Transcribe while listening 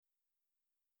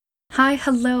Hi,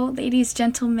 hello, ladies,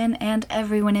 gentlemen, and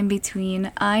everyone in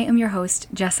between. I am your host,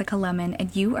 Jessica Lemon,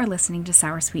 and you are listening to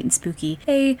Sour, Sweet, and Spooky,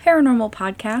 a paranormal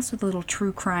podcast with a little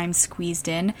true crime squeezed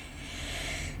in.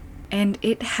 And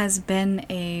it has been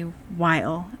a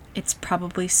while. It's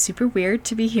probably super weird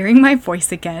to be hearing my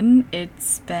voice again.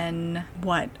 It's been,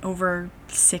 over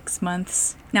 6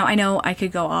 months? Now, I know I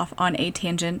could go off on a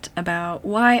tangent about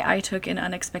why I took an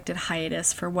unexpected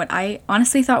hiatus for what I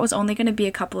honestly thought was only going to be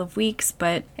a couple of weeks,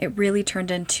 but it really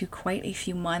turned into quite a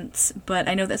few months. But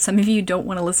I know that some of you don't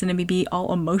want to listen to me be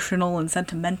all emotional and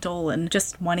sentimental and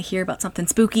just want to hear about something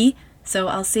spooky. So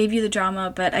I'll save you the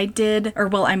drama, but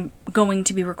I'm going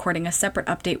to be recording a separate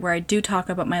update where I do talk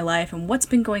about my life and what's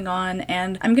been going on,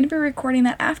 and I'm going to be recording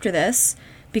that after this,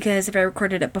 because if I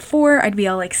recorded it before, I'd be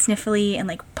all sniffly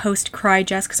and post-cry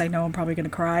Jess, because I know I'm probably going to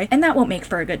cry, and that won't make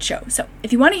for a good show. So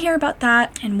if you want to hear about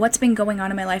that and what's been going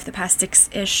on in my life the past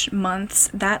 6-ish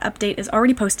months, that update is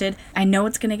already posted. I know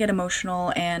it's going to get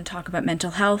emotional and talk about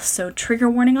mental health, so trigger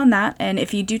warning on that, and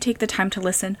if you do take the time to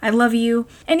listen, I love you,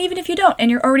 and even if you don't, and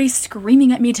you're already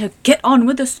screaming at me to get on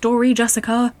with the story,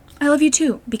 Jessica, I love you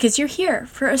too, because you're here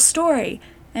for a story,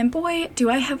 and boy, do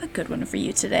I have a good one for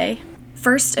you today.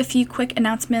 First, a few quick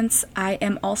announcements. I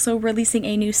am also releasing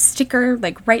a new sticker,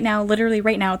 right now, literally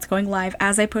right now, it's going live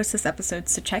as I post this episode,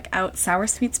 so check out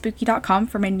soursweetspooky.com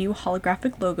for my new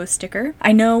holographic logo sticker.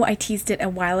 I know I teased it a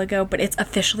while ago, but it's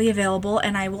officially available,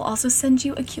 and I will also send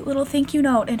you a cute little thank you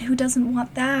note, and who doesn't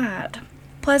want that?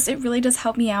 Plus, it really does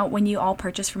help me out when you all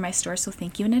purchase from my store, so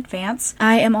thank you in advance.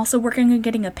 I am also working on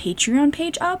getting a Patreon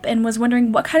page up and was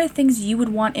wondering what kind of things you would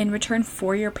want in return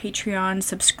for your Patreon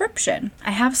subscription. I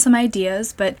have some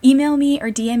ideas, but email me or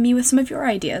DM me with some of your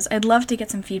ideas. I'd love to get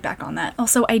some feedback on that.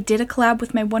 Also, I did a collab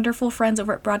with my wonderful friends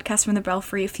over at Broadcast from the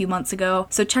Belfry a few months ago,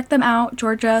 so check them out.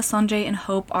 Georgia, Sanjay, and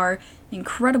Hope are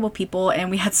incredible people,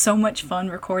 and we had so much fun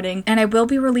recording, and I will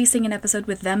be releasing an episode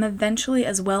with them eventually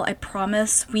as well, I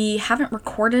promise. We haven't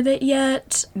recorded it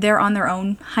yet. They're on their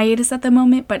own hiatus at the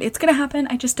moment, but it's gonna happen.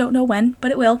 I just don't know when, but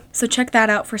it will. So check that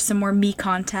out for some more me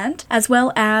content, as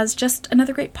well as just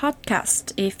another great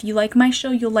podcast. If you like my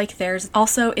show, you'll like theirs.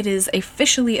 Also, it is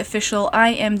officially official. I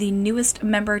am the newest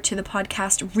member to the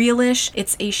podcast Realish.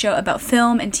 It's a show about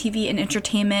film and TV and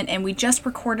entertainment, and we just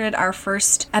recorded our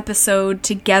first episode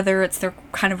together. It's their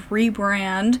kind of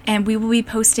rebrand, and we will be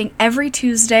posting every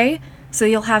Tuesday, so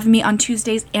you'll have me on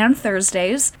Tuesdays and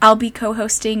Thursdays. I'll be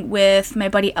co-hosting with my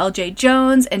buddy LJ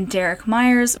Jones and Derek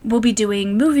Myers. We'll be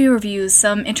doing movie reviews,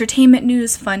 some entertainment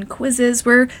news, fun quizzes.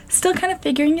 We're still kind of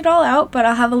figuring it all out, but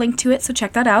I'll have a link to it, so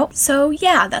check that out. So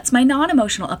yeah, that's my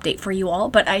non-emotional update for you all,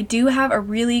 but I do have a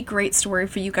really great story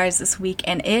for you guys this week,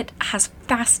 and it has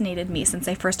fascinated me since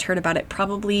I first heard about it,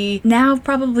 probably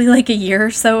like a year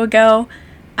or so ago.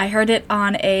 I heard it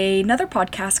on another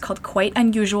podcast called Quite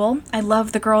Unusual. I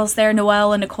love the girls there,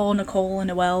 Noelle and Nicole and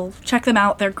Noelle. Check them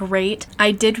out, they're great.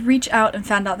 I did reach out and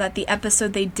found out that the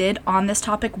episode they did on this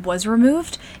topic was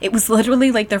removed. It was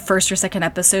literally their first or second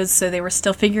episode, so they were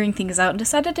still figuring things out and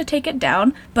decided to take it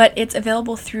down, but it's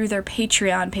available through their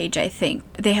Patreon page, I think.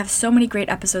 They have so many great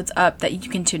episodes up that you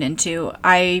can tune into.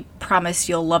 I promise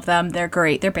you'll love them. They're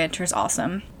great. Their banter is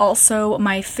awesome. Also,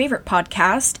 my favorite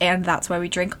podcast, And That's Why We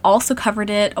Drink, also covered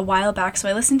it a while back, so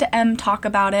I listened to Em talk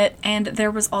about it, and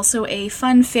there was also a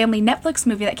fun family Netflix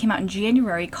movie that came out in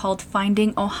January called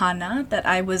Finding Ohana that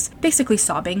I was basically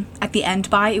sobbing at the end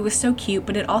by. It was so cute,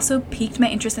 but it also piqued my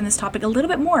interest in this topic a little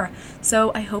bit more,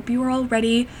 so I hope you are all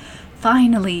ready,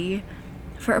 finally,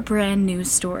 for a brand new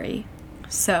story.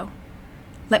 So,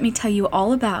 let me tell you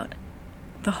all about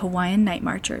the Hawaiian Night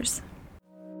Marchers.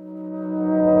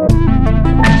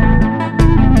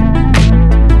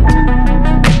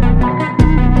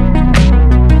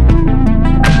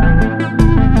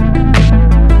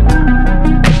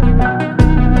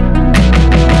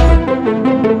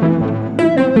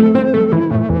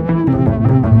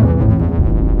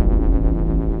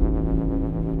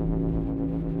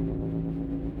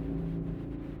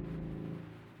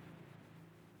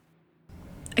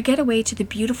 A getaway to the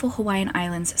beautiful Hawaiian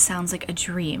Islands sounds like a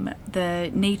dream. The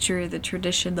nature, the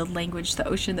tradition, the language, the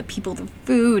ocean, the people, the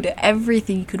food,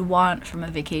 everything you could want from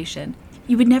a vacation.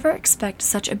 You would never expect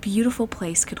such a beautiful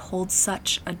place could hold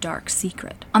such a dark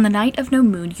secret. On the night of no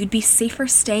moon, you'd be safer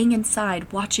staying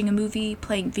inside, watching a movie,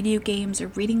 playing video games, or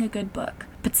reading a good book.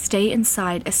 But stay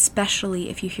inside, especially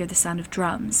if you hear the sound of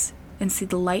drums and see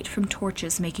the light from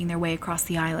torches making their way across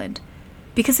the island.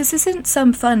 Because this isn't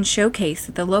some fun showcase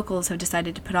that the locals have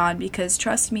decided to put on, because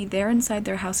trust me, they're inside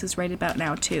their houses right about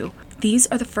now too. These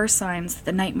are the first signs that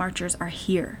the night marchers are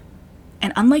here.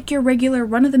 And unlike your regular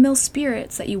run-of-the-mill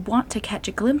spirits that you want to catch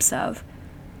a glimpse of,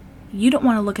 you don't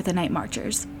want to look at the night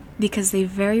marchers, because they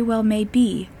very well may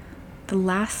be the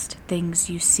last things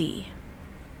you see.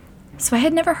 So I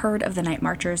had never heard of the night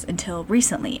marchers until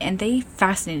recently, and they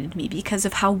fascinated me because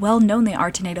of how well known they are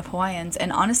to native Hawaiians,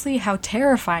 and honestly how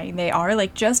terrifying they are.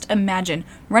 Like, just imagine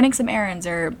running some errands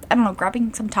or, I don't know,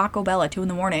 grabbing some Taco Bell at 2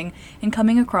 a.m. and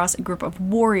coming across a group of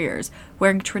warriors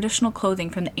wearing traditional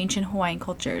clothing from the ancient Hawaiian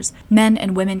cultures. Men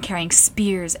and women carrying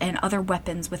spears and other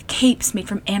weapons with capes made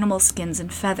from animal skins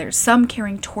and feathers, some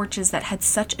carrying torches that had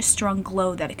such a strong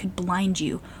glow that it could blind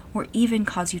you or even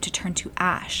cause you to turn to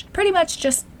ash. Pretty much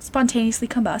just spontaneously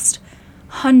combust.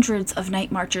 Hundreds of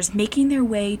night marchers making their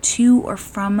way to or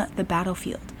from the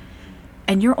battlefield.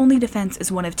 And your only defense is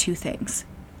one of two things.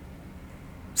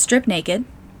 Strip naked,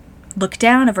 look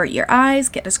down, avert your eyes,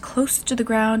 get as close to the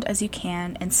ground as you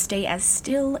can, and stay as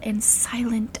still and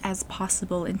silent as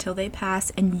possible until they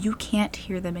pass and you can't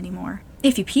hear them anymore.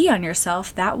 If you pee on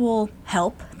yourself, that will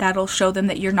help. That'll show them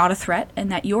that you're not a threat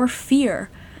and that your fear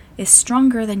is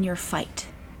stronger than your fight.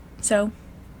 So,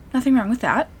 nothing wrong with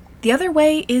that. The other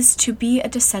way is to be a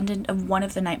descendant of one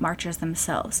of the night marchers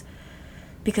themselves,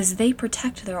 because they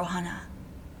protect their ohana.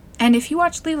 And if you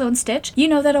watch Lilo and Stitch, you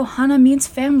know that ohana means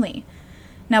family.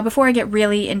 Now, before I get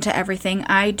really into everything,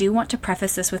 I do want to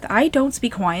preface this with I don't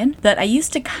speak Hawaiian, but I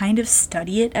used to kind of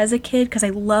study it as a kid because I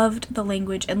loved the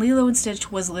language, and Lilo and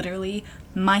Stitch was literally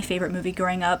my favorite movie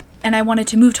growing up, and I wanted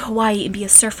to move to Hawaii and be a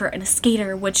surfer and a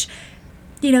skater, which,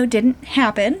 you know, didn't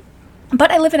happen.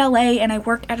 But I live in LA and I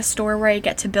work at a store where I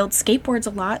get to build skateboards a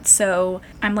lot, so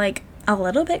I'm like a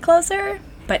little bit closer.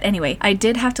 But anyway, I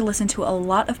did have to listen to a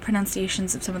lot of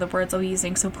pronunciations of some of the words I'll be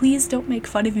using, so please don't make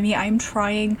fun of me. I'm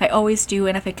trying. I always do,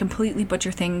 and if I completely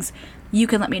butcher things, you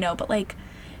can let me know, but like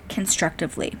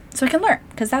constructively, so I can learn,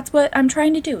 because that's what I'm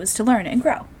trying to do, is to learn and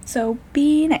grow. So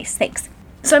be nice. Thanks.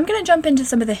 So I'm going to jump into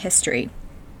some of the history.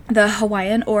 The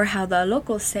Hawaiian, or how the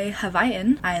locals say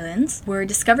Hawaiian Islands, were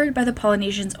discovered by the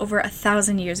Polynesians over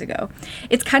 1,000 years ago.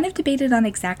 It's kind of debated on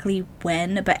exactly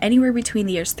when, but anywhere between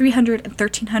the years 300 and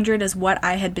 1300 is what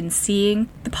I had been seeing.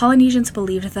 The Polynesians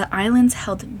believed that the islands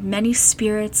held many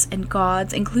spirits and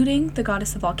gods, including the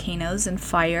goddess of volcanoes and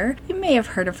fire. You may have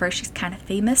heard of her, she's kind of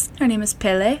famous. Her name is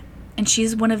Pele, and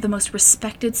she's one of the most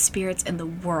respected spirits in the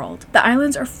world. The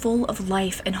islands are full of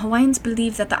life, and Hawaiians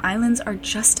believe that the islands are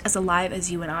just as alive as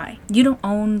you and I. You don't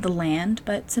own the land,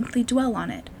 but simply dwell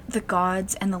on it. The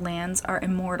gods and the lands are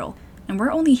immortal, and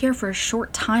we're only here for a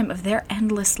short time of their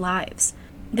endless lives.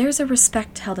 There's a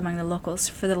respect held among the locals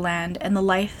for the land and the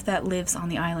life that lives on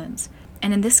the islands,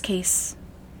 and in this case,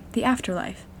 the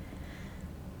afterlife.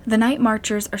 The night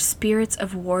marchers are spirits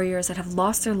of warriors that have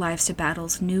lost their lives to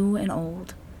battles new and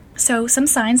old. So, some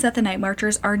signs that the night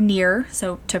marchers are near,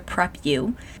 so to prep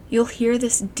you, you'll hear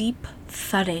this deep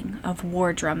thudding of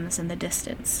war drums in the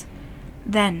distance.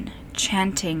 Then,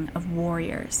 chanting of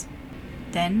warriors.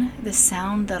 Then, the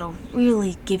sound that'll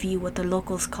really give you what the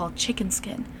locals call chicken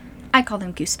skin. I call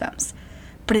them goosebumps.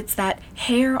 But it's that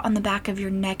hair on the back of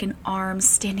your neck and arms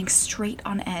standing straight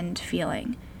on end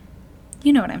feeling.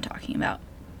 You know what I'm talking about.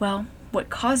 Well, what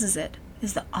causes it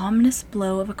is the ominous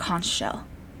blow of a conch shell.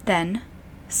 Then,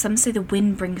 some say the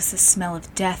wind brings the smell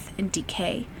of death and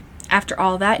decay. After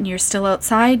all that and you're still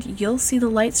outside, you'll see the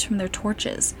lights from their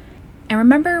torches. And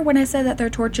remember when I said that their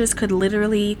torches could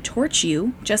literally torch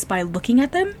you just by looking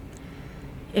at them?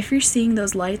 If you're seeing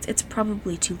those lights, it's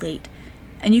probably too late.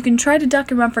 And you can try to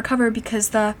duck and run for cover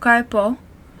because the kaipo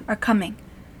are coming.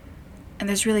 And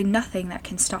there's really nothing that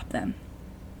can stop them.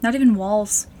 Not even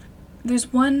walls.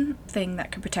 There's one thing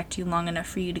that could protect you long enough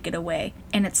for you to get away,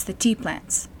 and it's the tea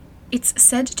plants. It's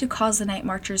said to cause the night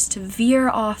marchers to veer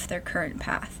off their current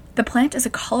path. The plant is a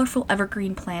colorful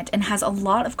evergreen plant and has a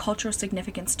lot of cultural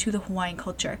significance to the Hawaiian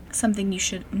culture. Something you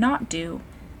should not do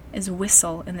is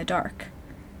whistle in the dark.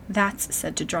 That's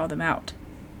said to draw them out.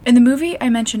 In the movie I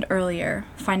mentioned earlier,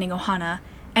 Finding Ohana,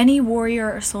 any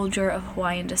warrior or soldier of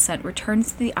Hawaiian descent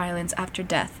returns to the islands after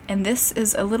death, and this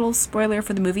is a little spoiler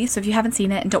for the movie, so if you haven't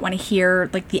seen it and don't want to hear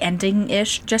like the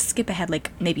ending-ish, just skip ahead like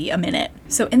maybe a minute.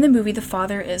 So in the movie, the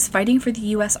father is fighting for the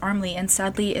US Army and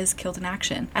sadly is killed in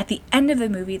action. At the end of the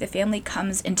movie, the family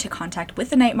comes into contact with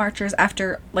the night marchers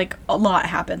after like a lot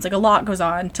happens, like a lot goes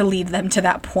on to lead them to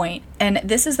that point. And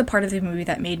this is the part of the movie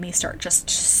that made me start just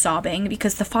sobbing,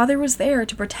 because the father was there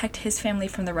to protect his family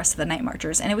from the rest of the night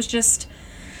marchers, and it was just...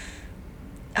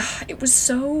 it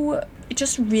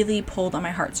just really pulled on my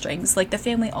heartstrings. Like, the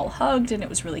family all hugged and it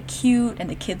was really cute, and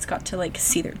the kids got to like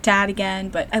see their dad again,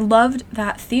 but I loved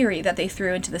that theory that they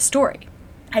threw into the story.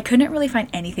 I couldn't really find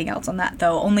anything else on that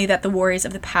though, only that the warriors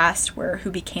of the past were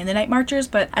who became the night marchers,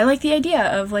 but I like the idea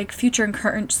of like future and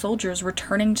current soldiers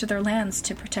returning to their lands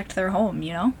to protect their home,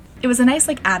 you know? It was a nice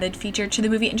like added feature to the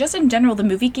movie, and just in general the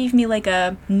movie gave me like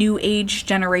a new age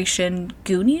generation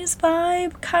Goonies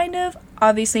vibe, kind of.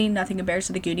 Obviously nothing compares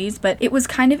to the Goonies, but it was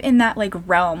kind of in that like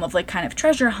realm of like kind of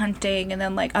treasure hunting, and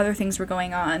then like other things were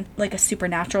going on, like a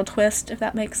supernatural twist, if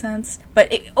that makes sense.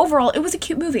 But overall it was a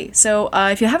cute movie, so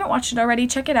if you haven't watched it already,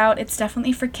 check it out. It's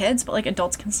definitely for kids, but like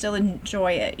adults can still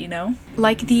enjoy it, you know?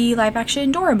 Like the live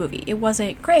action Dora movie. It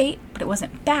wasn't great, but it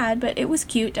wasn't bad, but it was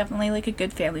cute. Definitely like a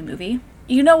good family movie.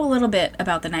 You know a little bit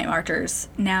about the Night Marchers.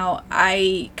 Now,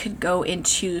 I could go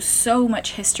into so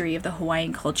much history of the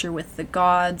Hawaiian culture with the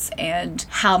gods and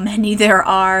how many there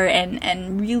are,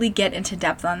 and really get into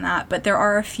depth on that, but there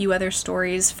are a few other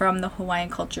stories from the Hawaiian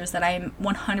cultures that I'm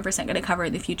 100% going to cover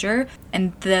in the future,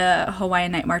 and the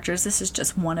Hawaiian Night Marchers, this is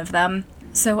just one of them.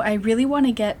 So I really want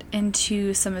to get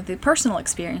into some of the personal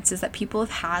experiences that people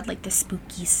have had, like the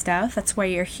spooky stuff. That's why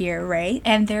you're here, right?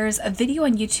 And there's a video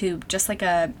on YouTube, just like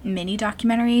a mini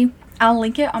documentary. I'll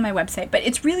link it on my website, but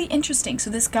it's really interesting.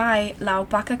 So this guy,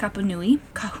 Laupaka Kapanui,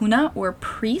 kahuna or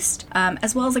priest,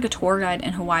 as well as like a tour guide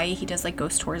in Hawaii, he does like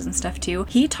ghost tours and stuff too.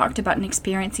 He talked about an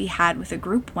experience he had with a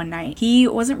group one night. He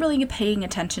wasn't really paying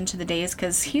attention to the days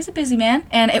because he's a busy man,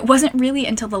 and it wasn't really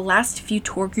until the last few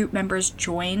tour group members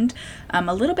joined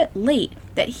a little bit late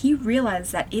that he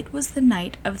realized that it was the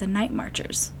night of the Night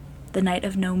Marchers. The night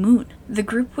of no moon. The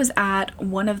group was at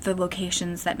one of the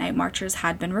locations that Night Marchers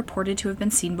had been reported to have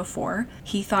been seen before.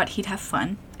 He thought he'd have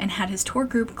fun and had his tour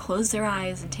group close their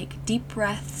eyes and take deep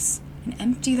breaths and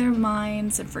empty their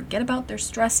minds and forget about their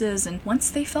stresses, and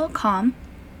once they felt calm,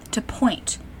 to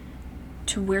point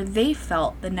to where they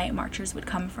felt the Night Marchers would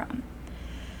come from.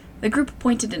 The group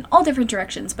pointed in all different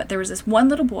directions, but there was this one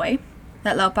little boy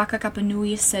that Laupaka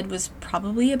Kapanui said was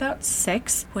probably about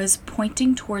 6, was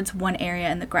pointing towards one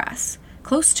area in the grass,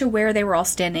 close to where they were all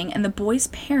standing, and the boy's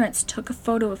parents took a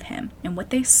photo of him, and what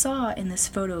they saw in this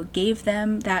photo gave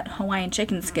them that Hawaiian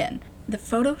chicken skin. The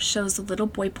photo shows the little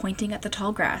boy pointing at the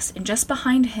tall grass, and just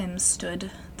behind him stood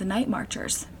the Night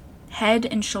Marchers. Head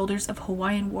and shoulders of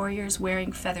Hawaiian warriors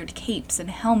wearing feathered capes and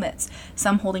helmets,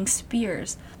 some holding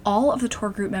spears. All of the tour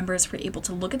group members were able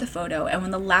to look at the photo, and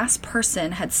when the last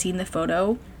person had seen the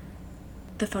photo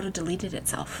deleted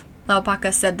itself.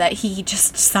 Laupaka said that he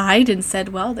just sighed and said,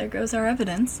 well, there goes our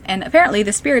evidence. And apparently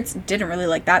the spirits didn't really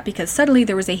like that, because suddenly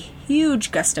there was a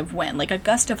huge gust of wind, like a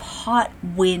gust of hot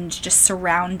wind just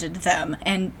surrounded them,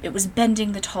 and it was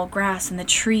bending the tall grass and the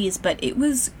trees, but it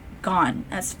was gone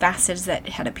as fast as it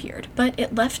had appeared. But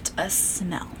it left a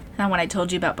smell. That one I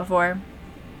told you about before.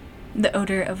 The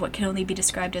odor of what can only be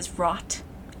described as rot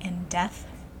and death.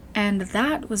 And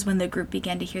that was when the group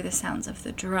began to hear the sounds of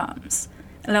the drums.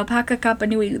 Laupaka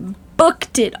Kapanui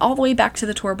booked it all the way back to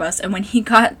the tour bus, and when he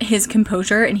got his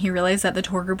composure and he realized that the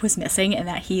tour group was missing and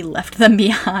that he left them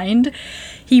behind,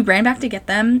 he ran back to get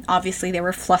them. Obviously they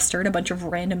were flustered, a bunch of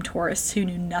random tourists who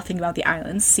knew nothing about the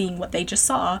islands, seeing what they just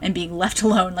saw and being left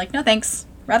alone, like, no thanks,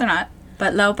 rather not.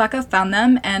 But Laupaka found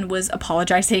them and was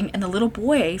apologizing, and the little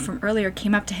boy from earlier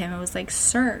came up to him and was like,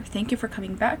 sir, thank you for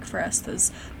coming back for us.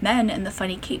 Those men in the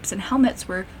funny capes and helmets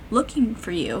were looking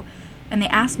for you, and they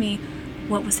asked me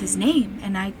what was his name,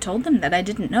 and I told them that I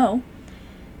didn't know.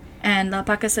 And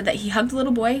Laupaka said that he hugged the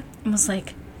little boy and was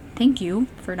like, thank you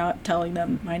for not telling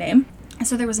them my name. And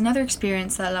so there was another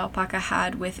experience that Laupaka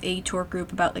had with a tour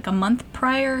group about like a month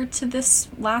prior to this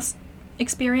last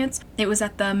experience. It was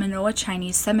at the Manoa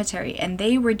Chinese Cemetery, and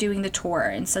they were doing the tour,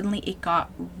 and suddenly it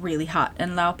got really hot,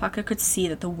 and Laupaka could see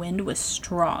that the wind was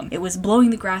strong. It was blowing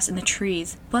the grass and the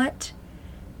trees, but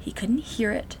he couldn't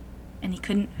hear it and he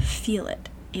couldn't feel it.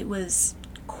 It was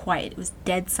quiet. It was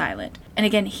dead silent. And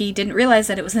again, he didn't realize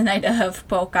that it was the night of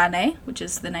Po'okane, which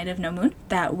is the night of no moon,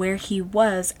 that where he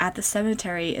was at the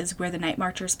cemetery is where the Night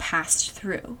Marchers passed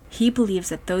through. He believes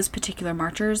that those particular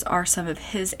marchers are some of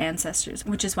his ancestors,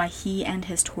 which is why he and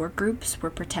his tour groups were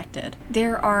protected.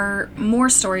 There are more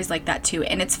stories like that too,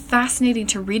 and it's fascinating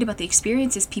to read about the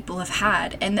experiences people have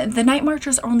had, and the Night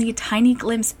Marchers are only a tiny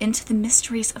glimpse into the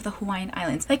mysteries of the Hawaiian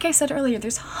Islands. Like I said earlier,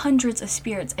 there's hundreds of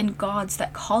spirits and gods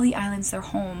that call the islands their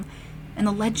home, and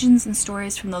the legends and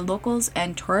stories from the locals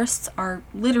and tourists are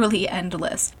literally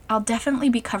endless. I'll definitely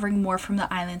be covering more from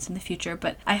the islands in the future,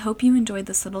 but I hope you enjoyed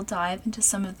this little dive into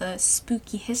some of the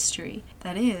spooky history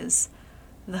that is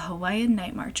the Hawaiian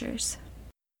Night Marchers.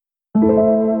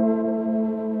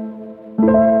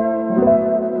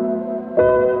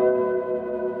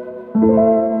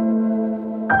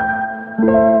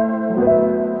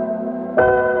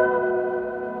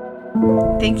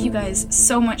 Thank you guys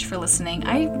so much for listening.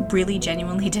 I really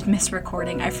genuinely did miss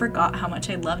recording. I forgot how much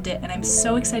I loved it, and I'm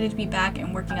so excited to be back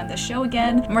and working on this show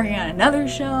again. I'm working on another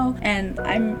show, and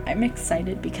I'm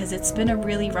excited because it's been a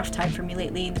really rough time for me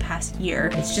lately in the past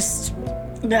year. It's just...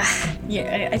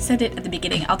 yeah, I said it at the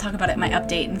beginning. I'll talk about it in my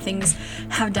update, and things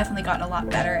have definitely gotten a lot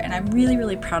better, and I'm really,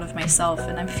 really proud of myself,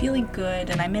 and I'm feeling good,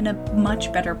 and I'm in a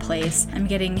much better place. I'm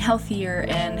getting healthier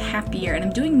and happier, and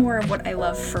I'm doing more of what I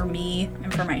love for me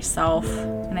and for myself,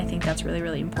 and I think that's really,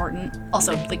 really important.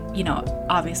 Also, like, you know,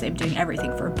 obviously I'm doing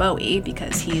everything for Bowie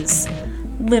because he's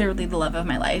literally the love of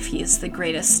my life. He is the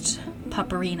greatest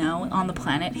pupperino on the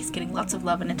planet. He's getting lots of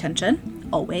love and attention,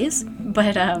 always.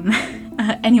 But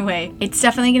anyway, it's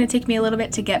definitely going to take me a little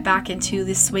bit to get back into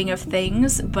the swing of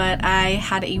things, but I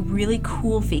had a really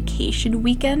cool vacation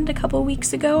weekend a couple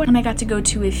weeks ago, and I got to go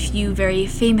to a few very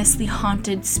famously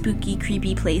haunted, spooky,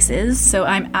 creepy places, so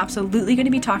I'm absolutely going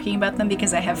to be talking about them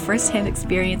because I have first-hand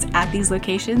experience at these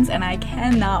locations, and I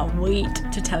cannot wait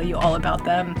to tell you all about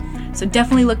them. So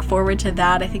definitely look forward to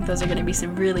that. I think those are going to be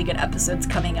some really good episodes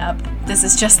coming up. This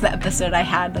is just the episode I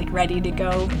had like ready to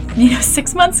go,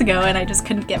 6 months ago, and I just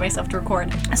couldn't get myself to record.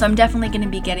 So I'm definitely going to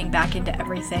be getting back into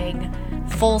everything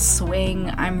full swing.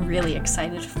 I'm really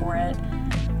excited for it.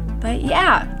 But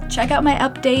yeah, check out my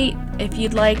update if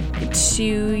you'd like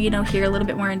to, hear a little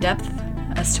bit more in depth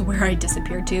as to where I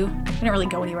disappeared to. I didn't really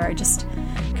go anywhere. I just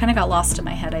kind of got lost in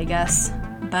my head, I guess.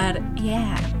 But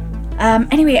yeah.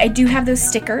 Anyway, I do have those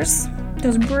stickers,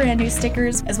 those brand new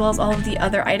stickers, as well as all of the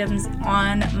other items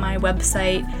on my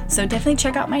website. So definitely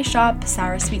check out my shop,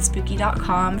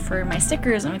 soursweetspooky.com, for my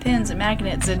stickers and my pins and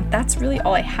magnets, and that's really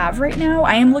all I have right now.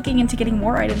 I am looking into getting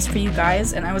more items for you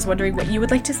guys, and I was wondering what you would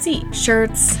like to see.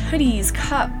 Shirts, hoodies,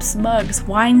 cups, mugs,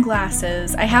 wine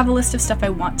glasses. I have a list of stuff I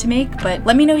want to make, but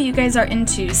let me know what you guys are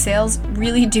into. Sales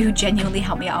really do genuinely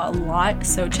help me out a lot,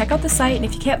 so check out the site, and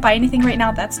if you can't buy anything right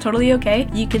now, that's totally okay.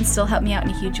 You can still help me out in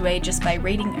a huge way just by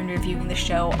rating and reviewing the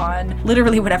show on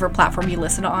literally whatever platform you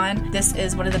listen on. This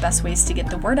is one of the best ways to get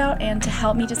the word out and to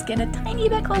help me just get a tiny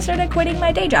bit closer to quitting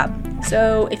my day job.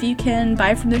 So if you can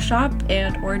buy from the shop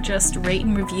and or just rate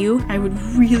and review, I would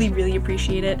really, really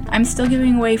appreciate it. I'm still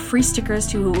giving away free stickers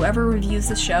to whoever reviews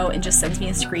the show and just sends me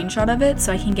a screenshot of it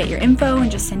so I can get your info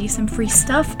and just send you some free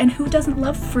stuff. And who doesn't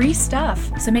love free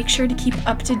stuff? So make sure to keep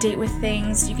up to date with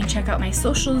things. You can check out my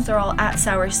socials. They're all at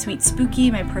Sour Sweet Spooky.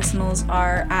 My personals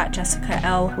are at Jessica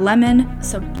L. Lemon,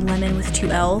 so lemon with 2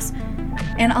 L's.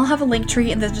 And I'll have a link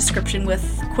tree in the description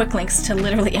with quick links to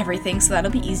literally everything, so that'll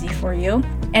be easy for you.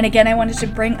 And again, I wanted to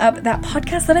bring up that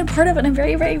podcast that I'm part of, and I'm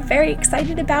very, very, very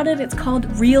excited about it. It's called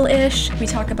Real-ish. We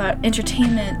talk about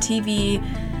entertainment, TV,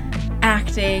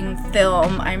 acting,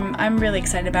 film. I'm really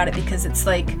excited about it because it's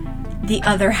like the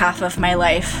other half of my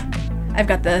life. I've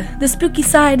got the spooky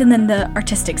side and then the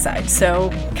artistic side, so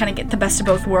kind of get the best of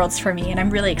both worlds for me, and I'm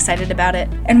really excited about it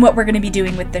and what we're going to be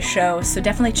doing with the show, so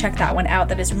definitely check that one out.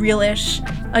 That is Real-ish.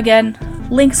 Again,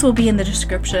 links will be in the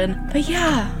description. But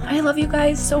yeah, I love you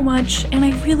guys so much, and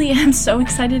I really am so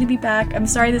excited to be back. I'm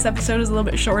sorry this episode is a little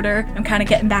bit shorter. I'm kind of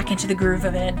getting back into the groove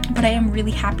of it, but I am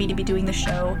really happy to be doing the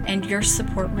show, and your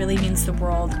support really means the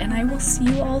world, and I will see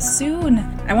you all soon.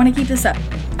 I want to keep this up.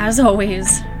 As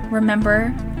always,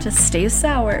 remember to stay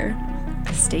sour,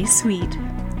 stay sweet,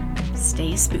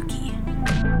 stay spooky.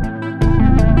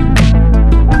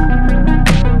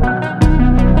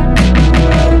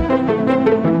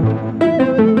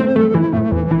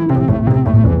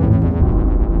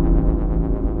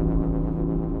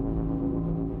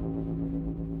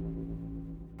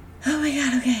 Oh my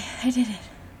god, okay, I did it.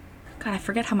 God, I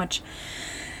forget how much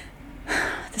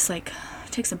this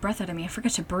takes a breath out of me. I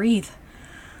forget to breathe.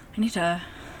 I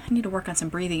need to work on some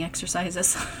breathing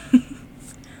exercises.